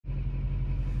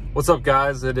What's up,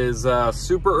 guys? It is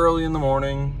super early in the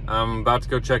morning. I'm about to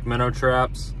go check minnow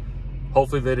traps.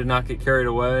 Hopefully they did not get carried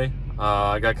away.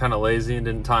 I got kind of lazy and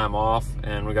didn't tie them off,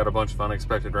 and we got a bunch of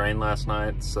unexpected rain last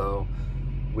night, so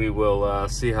we will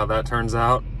see how that turns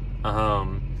out.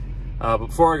 But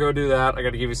before I go do that, I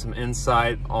got to give you some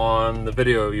insight on the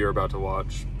video you're about to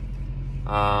watch.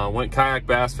 Went kayak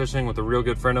bass fishing with a real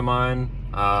good friend of mine.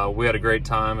 We had a great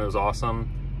time. It was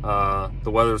awesome.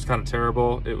 The weather was kind of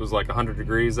terrible. It was like 100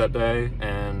 degrees that day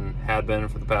and had been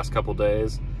for the past couple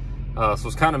days. So it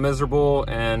was kind of miserable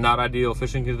and not ideal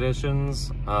fishing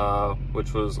conditions,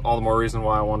 which was all the more reason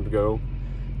why I wanted to go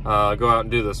out and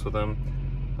do this with him.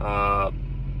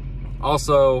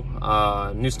 Also,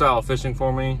 new style of fishing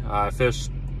for me. I fished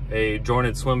a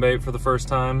jointed Swimbait for the first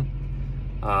time.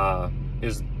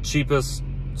 Is cheapest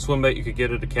Swimbait you could get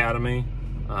at Academy.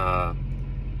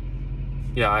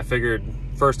 Yeah, I figured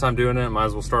first time doing it, might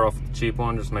as well start off with the cheap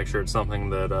one, just make sure it's something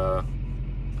that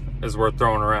is worth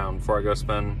throwing around before I go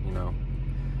spend, you know,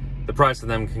 the price of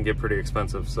them can get pretty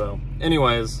expensive. So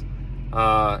anyways,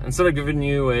 instead of giving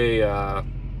you a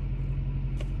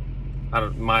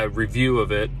my review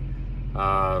of it,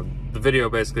 the video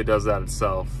basically does that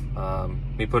itself.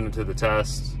 Me putting it to the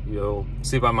test, you'll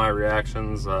see by my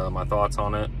reactions, my thoughts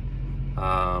on it.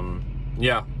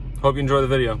 Yeah, hope you enjoy the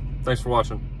video. Thanks for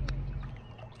watching.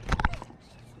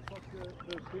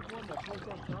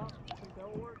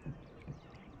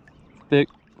 Thick?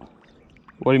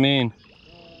 What do you mean?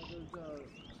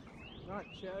 Not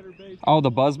chatterbait. Oh,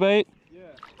 the buzzbait?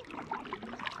 Yeah.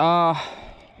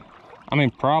 I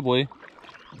mean, probably.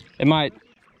 It might,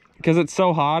 because it's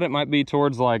so hot, it might be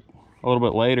towards like a little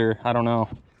bit later. I don't know.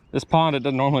 This pond, it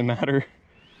doesn't normally matter.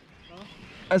 Huh?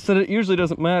 I said it usually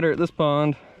doesn't matter at this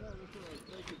pond. Yeah, that's what I was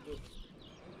thinking,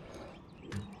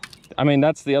 but... I mean,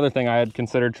 that's the other thing I had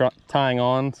considered tying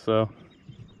on, so.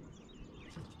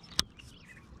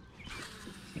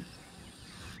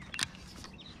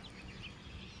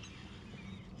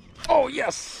 Oh,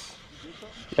 yes.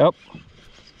 Yep. Wow.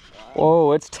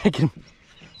 Whoa, it's taking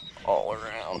all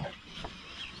around.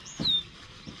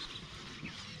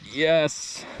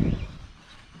 Yes.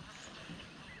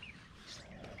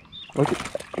 Look at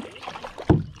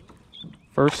that.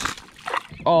 First.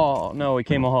 Oh, no, he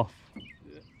came off.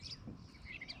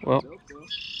 Well,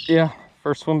 yeah,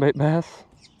 first Swimbait bass.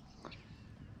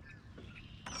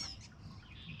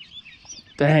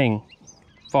 Dang.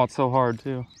 Fought so hard,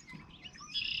 too.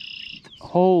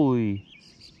 Holy.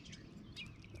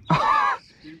 Did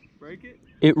you break it?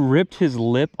 It ripped his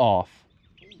lip off.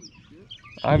 Holy shit.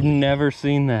 I've never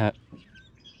seen that.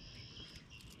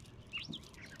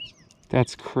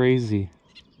 That's crazy.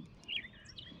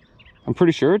 I'm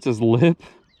pretty sure it's his lip.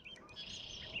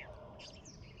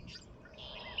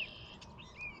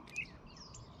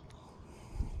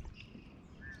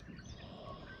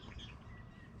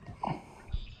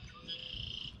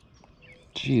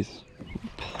 Jeez.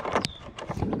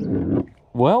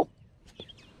 Well,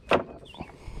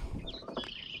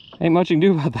 ain't much you can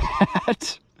do about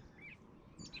that.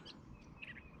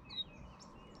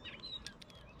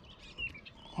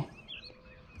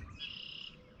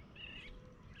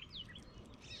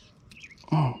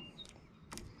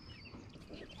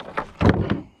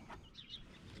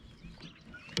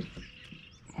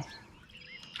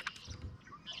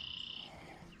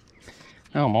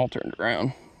 Now I'm all turned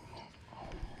around.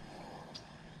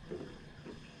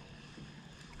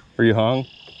 Are you hung?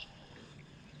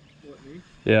 What, me?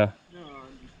 Yeah. No,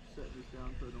 I'm just setting this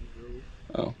down so I don't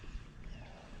go. Oh.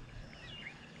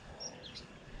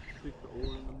 Stick the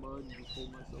oar in the mud and just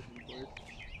hold myself in place.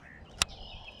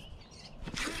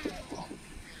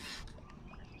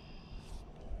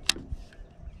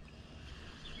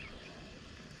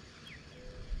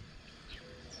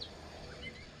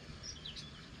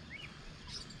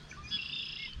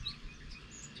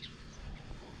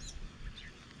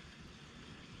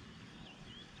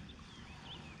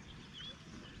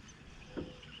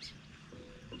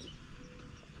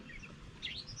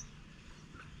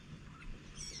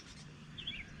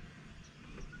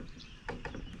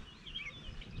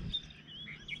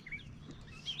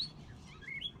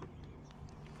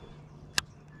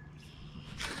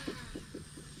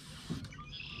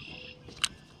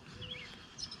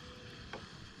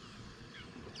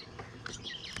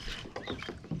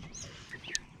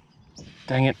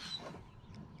 Dang it.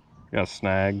 Got a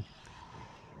snag.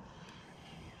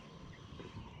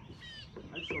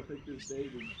 I still think this bait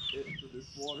is it for this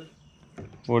water.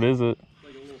 What is it? It's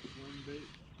like a little swim bait.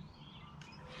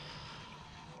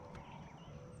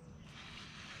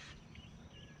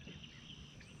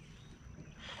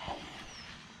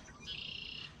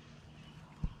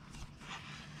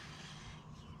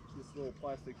 little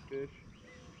plastic fish.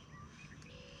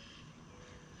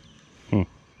 Hmm.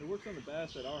 It works on the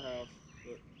bass at our house,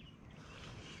 but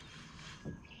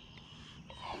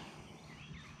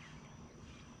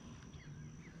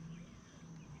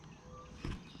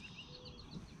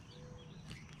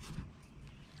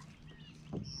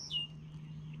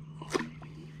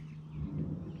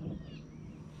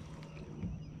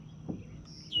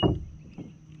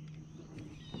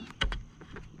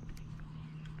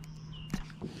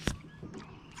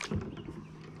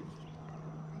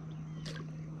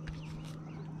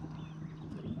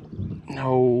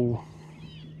No.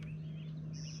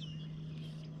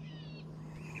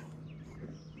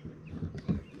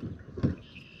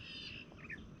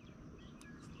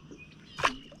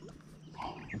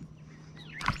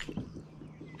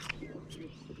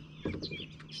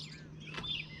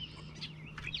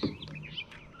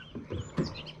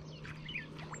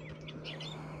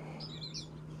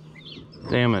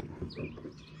 Damn it.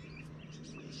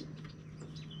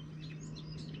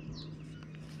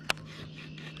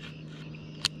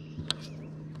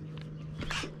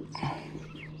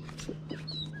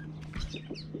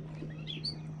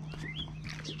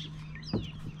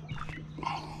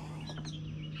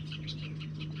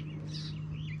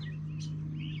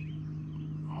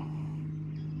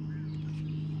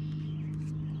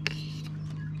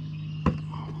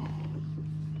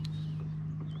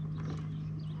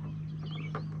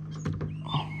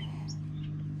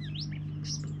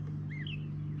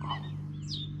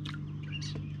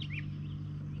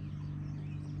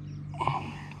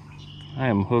 I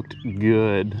am hooked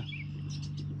good.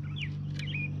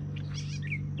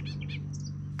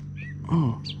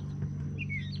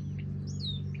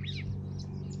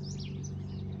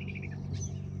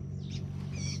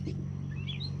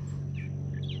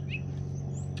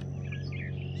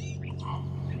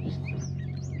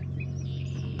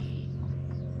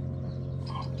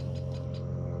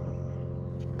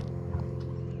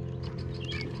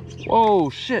 Whoa,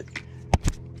 shit.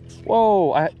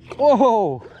 Whoa,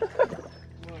 whoa.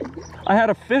 I had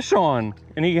a fish on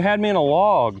and he had me in a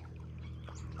log.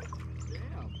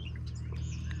 damn.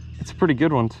 It's a pretty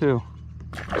good one too.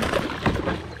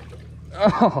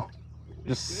 Oh,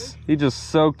 he just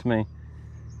soaked me.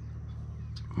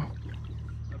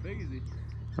 How big is he?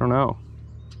 I don't know.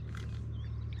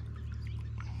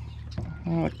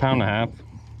 Like a pound and a half.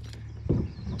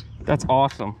 That's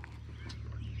awesome.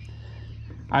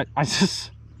 I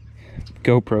just,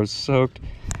 GoPro's soaked.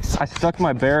 I stuck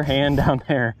my bare hand down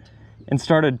there and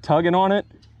started tugging on it.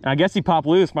 And I guess he popped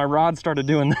loose. My rod started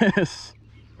doing this.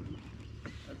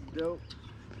 That's dope.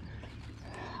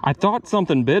 I thought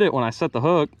something bit it when I set the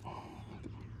hook.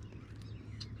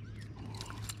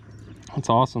 That's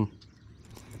awesome.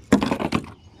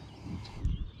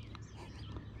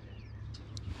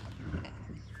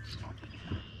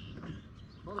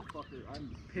 Motherfucker,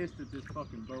 I'm pissed at this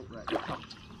fucking boat right now.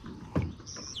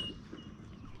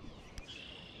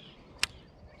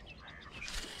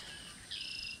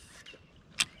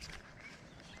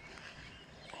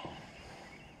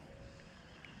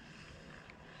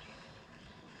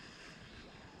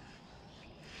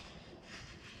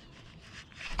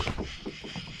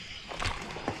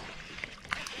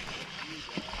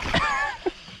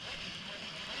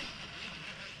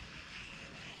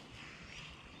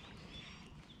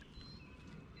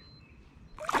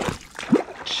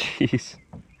 Jeez,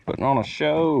 putting on a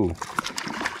show.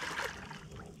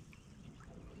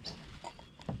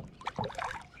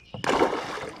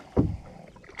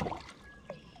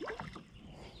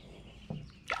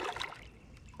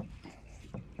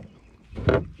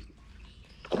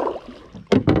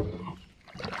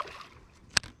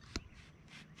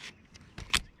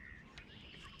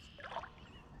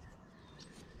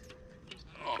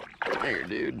 Come here,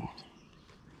 dude.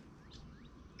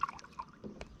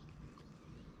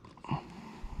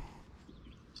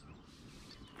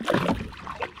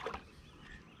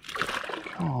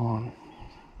 Come on.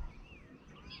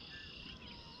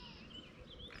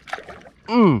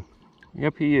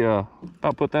 Yep, he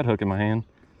about put that hook in my hand.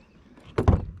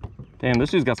 Damn, this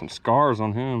dude's got some scars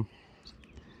on him.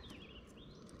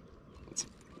 Let's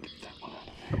get that one out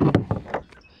of there.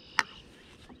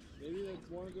 Maybe that's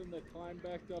one of them that climbed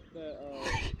back up that,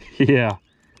 Yeah.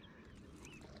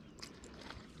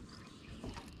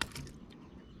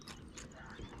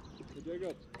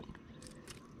 Jacob.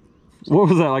 What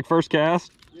was that, like first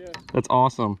cast? Yeah. That's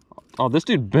awesome. Oh, this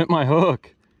dude bent my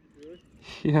hook. Really?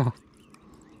 Yeah.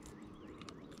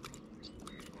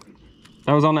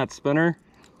 That was on that spinner?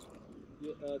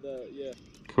 Yeah, yeah.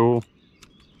 Cool.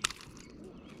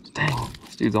 Dang,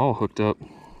 this dude's all hooked up.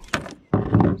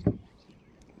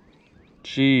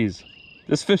 Jeez.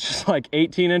 This fish is like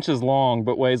 18 inches long,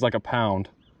 but weighs like a pound.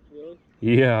 Really?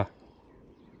 Yeah.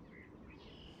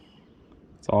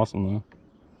 It's awesome though.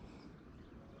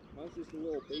 Mine's just a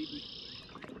little baby.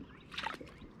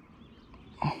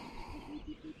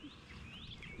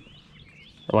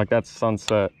 Or like that's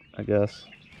sunset, I guess.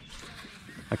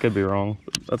 I could be wrong,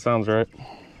 but that sounds right.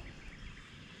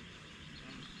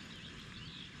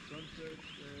 Sunset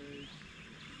says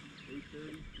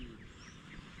 8:32.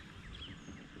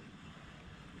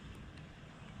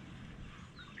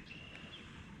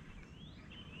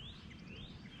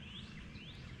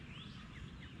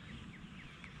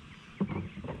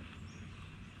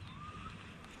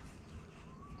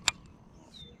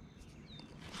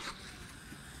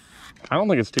 I don't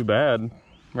think it's too bad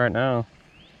right now.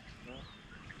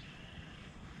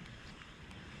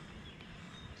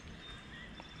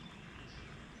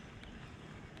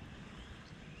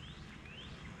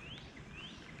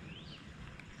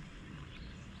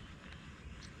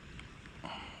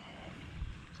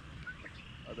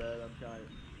 I bet I'm kind of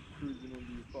cruising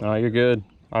into your No, you're good.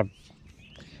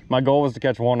 My goal was to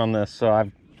catch one on this, so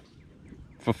I've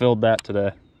fulfilled that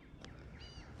today.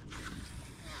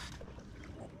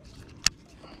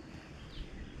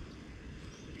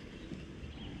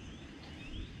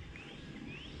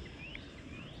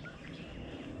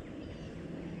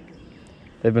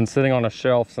 They've been sitting on a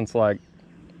shelf since like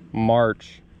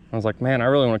March. I was like, man, I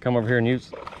really want to come over here and use.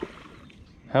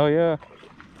 Hell yeah.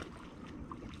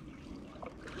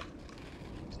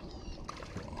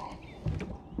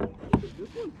 This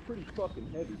one's pretty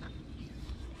fucking heavy.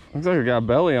 Looks like it got a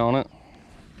belly on it.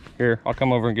 Here, I'll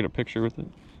come over and get a picture with it.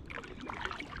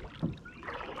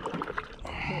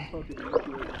 Can't fucking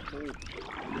manipulate the pole.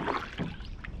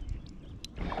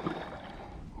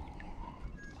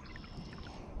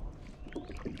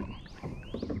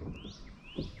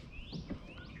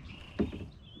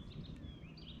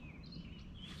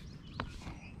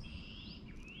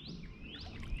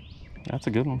 That's a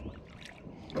good one.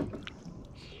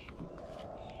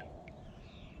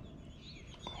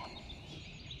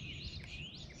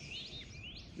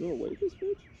 You want to weigh this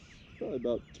fish? Probably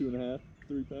about 2.5,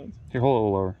 3 pounds. Here, hold it a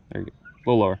little lower. There you go. A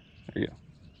little lower. There you go.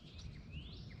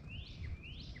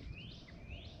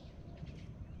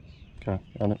 Okay,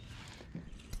 got it.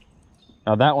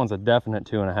 Now that one's a definite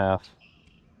 2.5,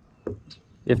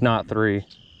 if not 3.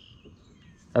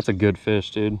 That's a good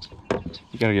fish, dude.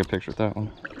 You gotta get a picture with that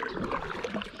one.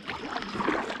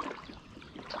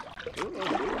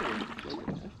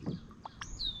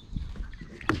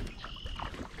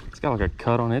 It's got like a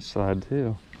cut on its side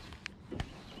too.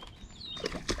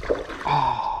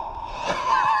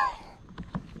 Oh.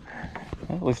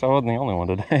 Well, at least I wasn't the only one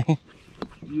today.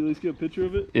 Did you at least get a picture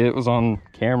of it? It was on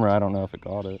camera. I don't know if it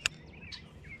got it.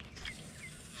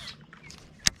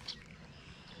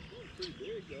 Pretty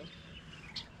big though.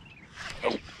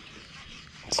 Oh.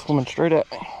 Swimming straight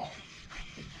at me.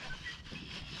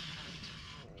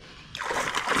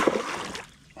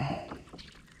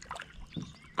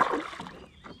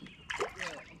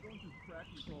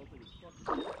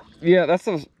 Yeah, that's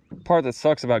the part that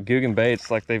sucks about Googan baits.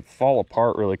 Like, they fall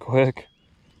apart really quick.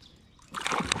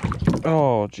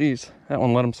 Oh, geez. That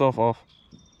one let himself off.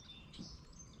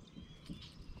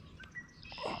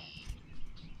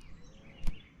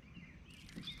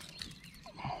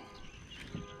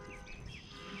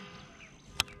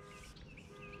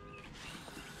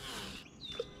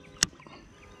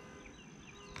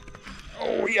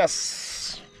 Oh, yes.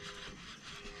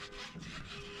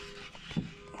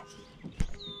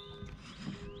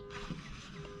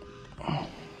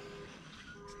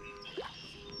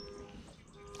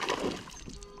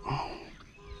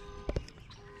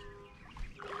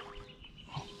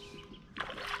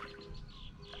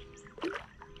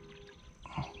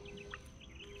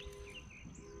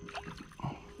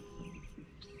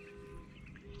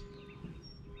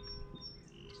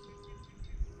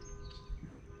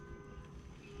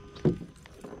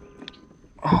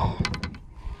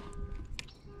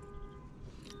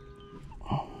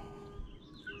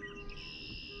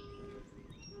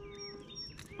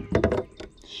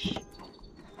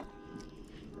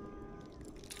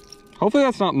 Hopefully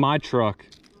that's not my truck.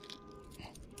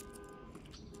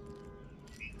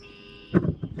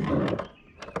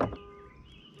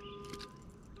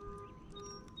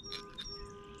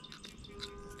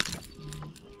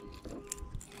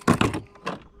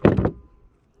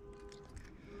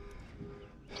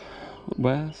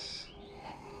 Bass.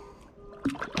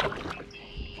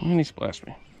 And he splashed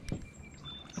me.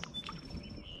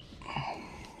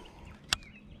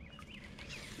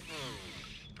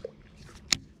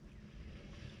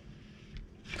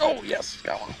 Oh, yes,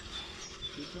 got one.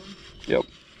 Yep.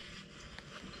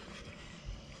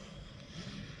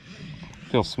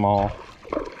 Feels small.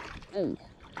 Oh.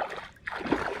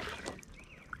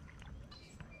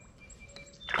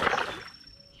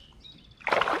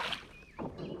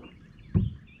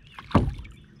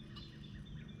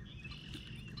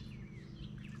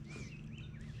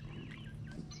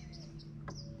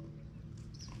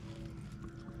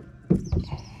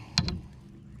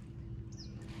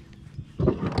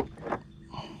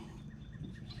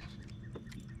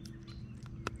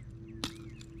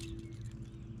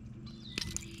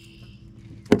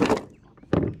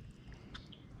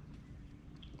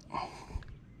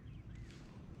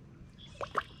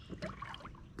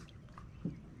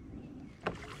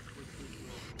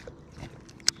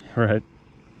 Right.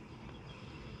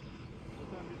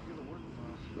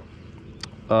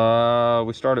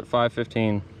 We start at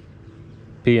 5:15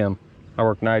 p.m. I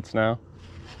work nights now.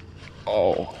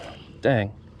 Oh,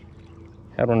 dang.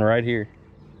 Had one right here.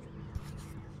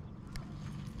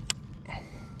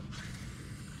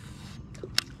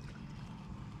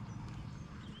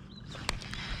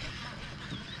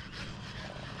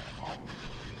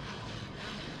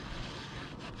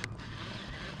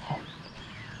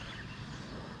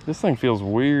 This thing feels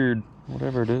weird,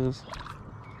 whatever it is.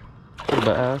 The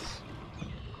bass.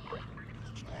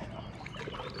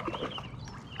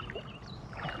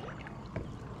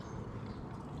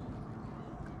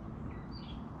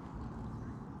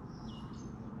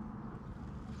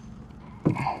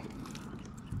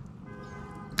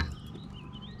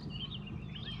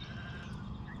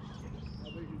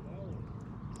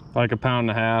 Like 1.5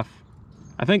 pounds.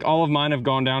 I think all of mine have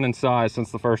gone down in size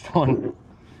since the first one.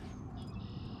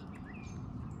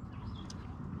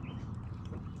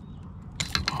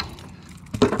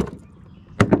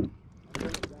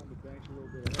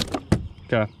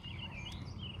 Okay.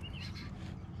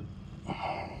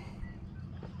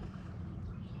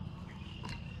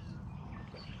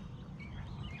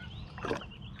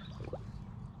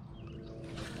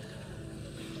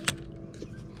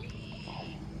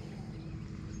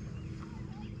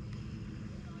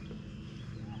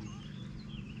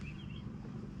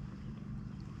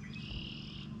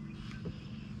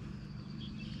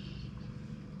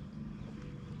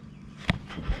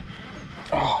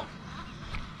 Oh.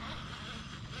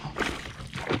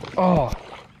 Oh.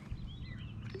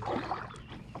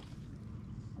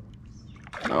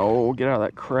 No, get out of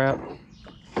that crap.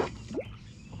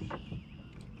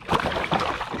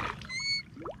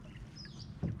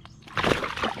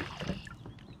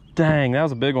 Dang, that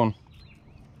was a big one.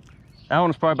 That one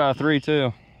was probably about a 3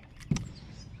 too.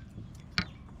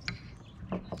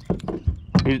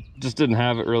 He just didn't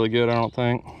have it really good, I don't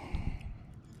think.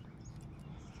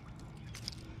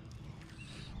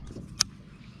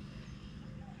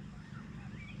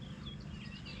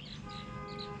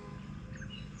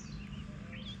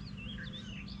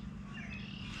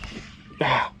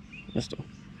 Ah, missed him.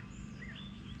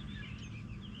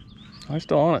 Oh, he's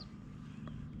still on it.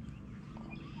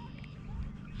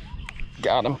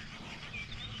 Got him.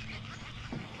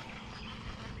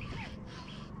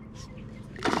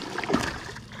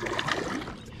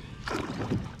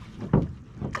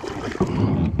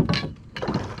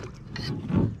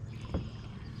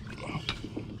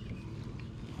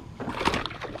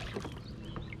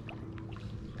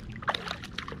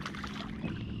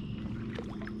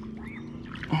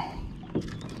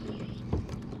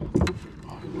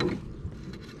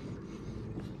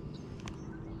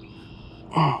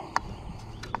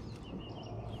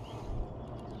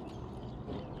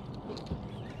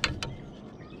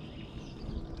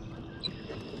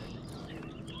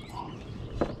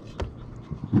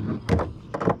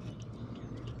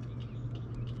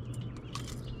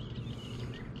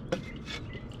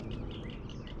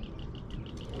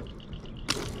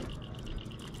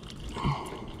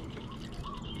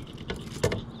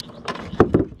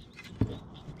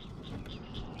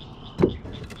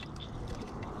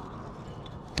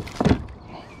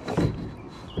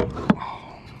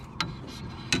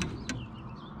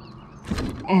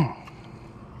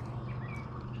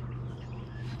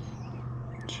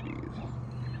 Jeez.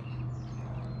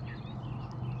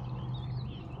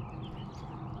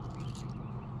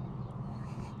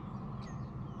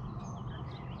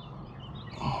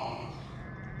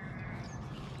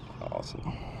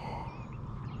 Awesome.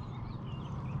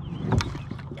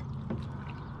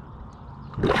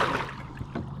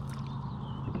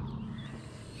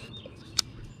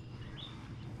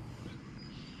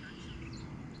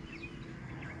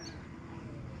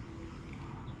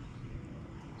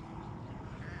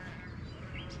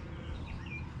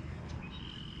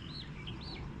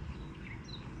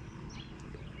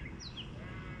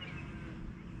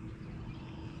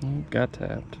 Got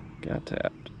tapped. Got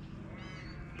tapped.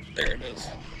 There it is.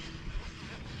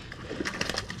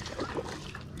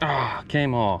 Ah,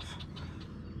 came off.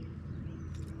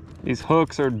 These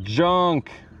hooks are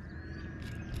junk.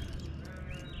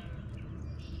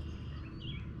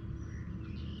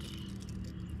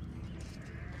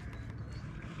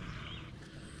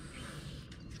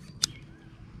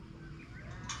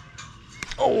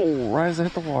 Oh, right as I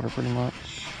hit the water pretty much.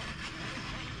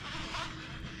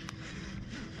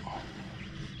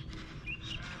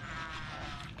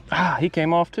 Ah, he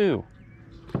came off too.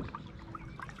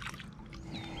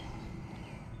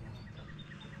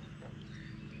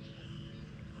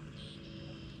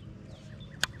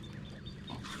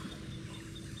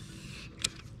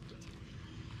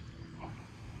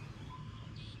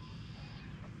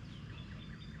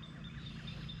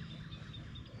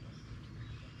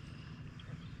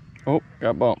 Oh,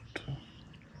 got bumped.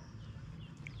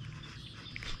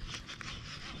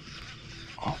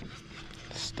 Oh,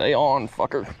 stay on,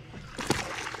 fucker.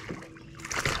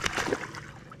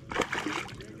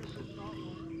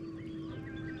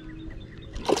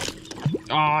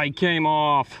 Oh, he came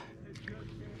off.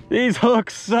 These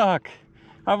hooks suck.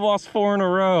 I've lost 4 in a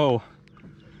row.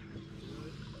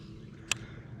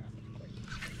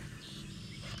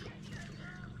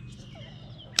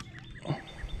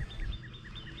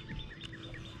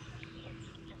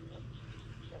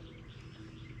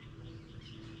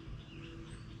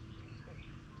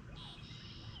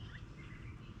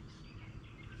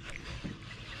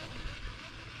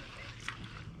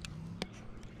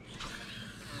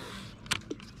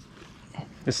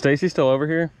 Is Stacy still over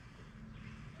here?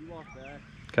 She walked back.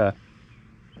 Okay.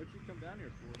 What'd she come down here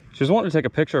for? She was wanting to take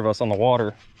a picture of us on the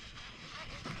water.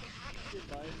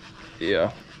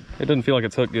 Yeah. It doesn't feel like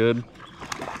it's hooked good.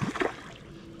 I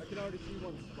can already see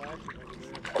one splashing over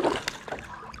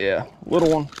there. Yeah,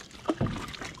 little one.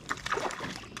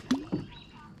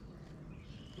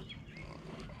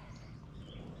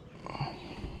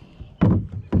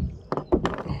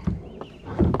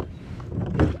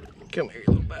 Come here,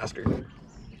 you little bastard.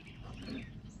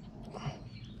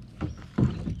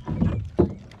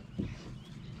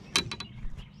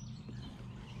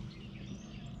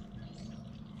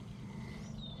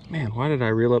 Man, why did I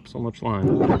reel up so much line?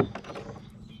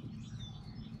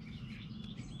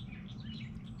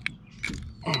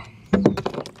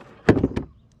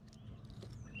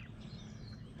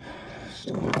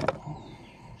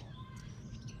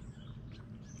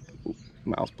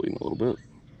 Mouth's bleeding a little bit.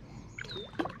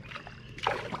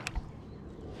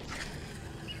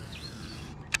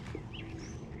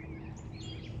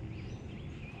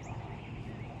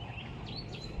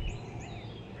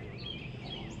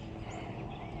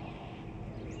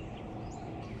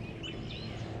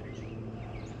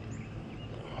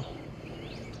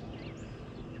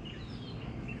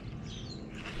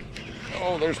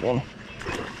 Oh, there's one.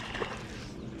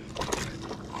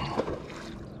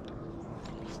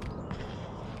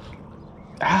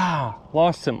 Ah,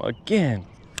 lost him again.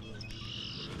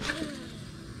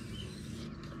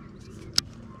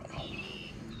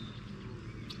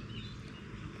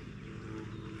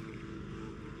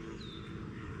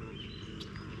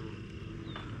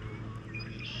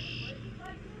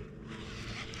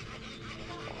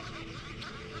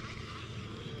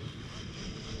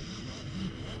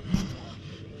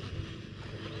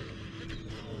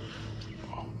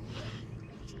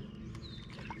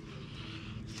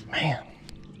 Man.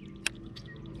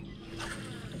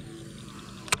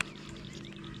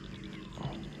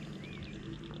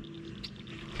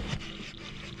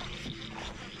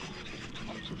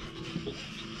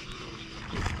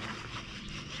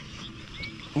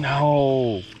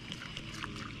 No.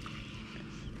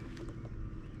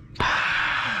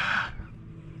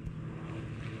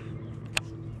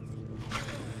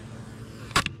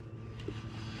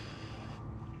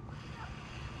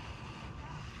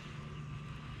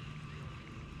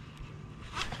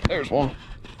 There's one.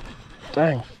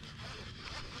 Dang. I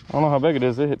don't know how big it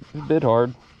is. It bit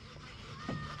hard.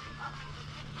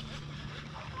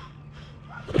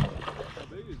 How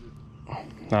big is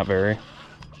it? Not very.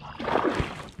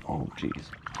 Oh, jeez.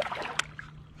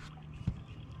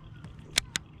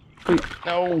 Wait,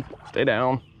 no. Stay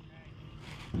down.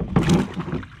 You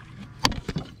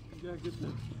gotta get the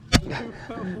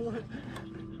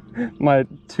My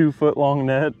 2-foot long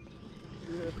net.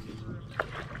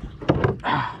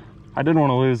 Yeah. I didn't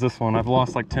want to lose this one. I've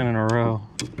lost like 10 in a row.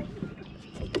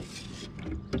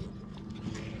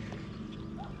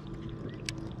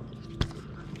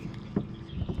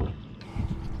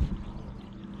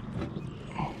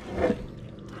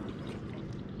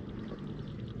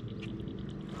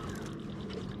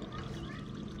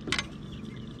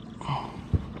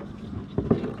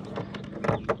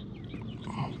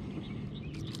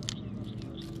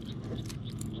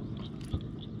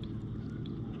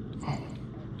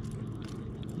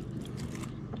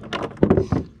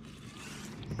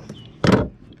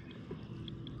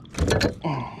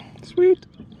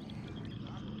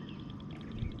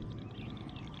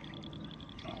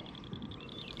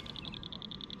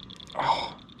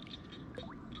 Oh.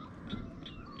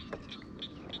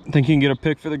 Think you can get a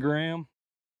pick for the gram?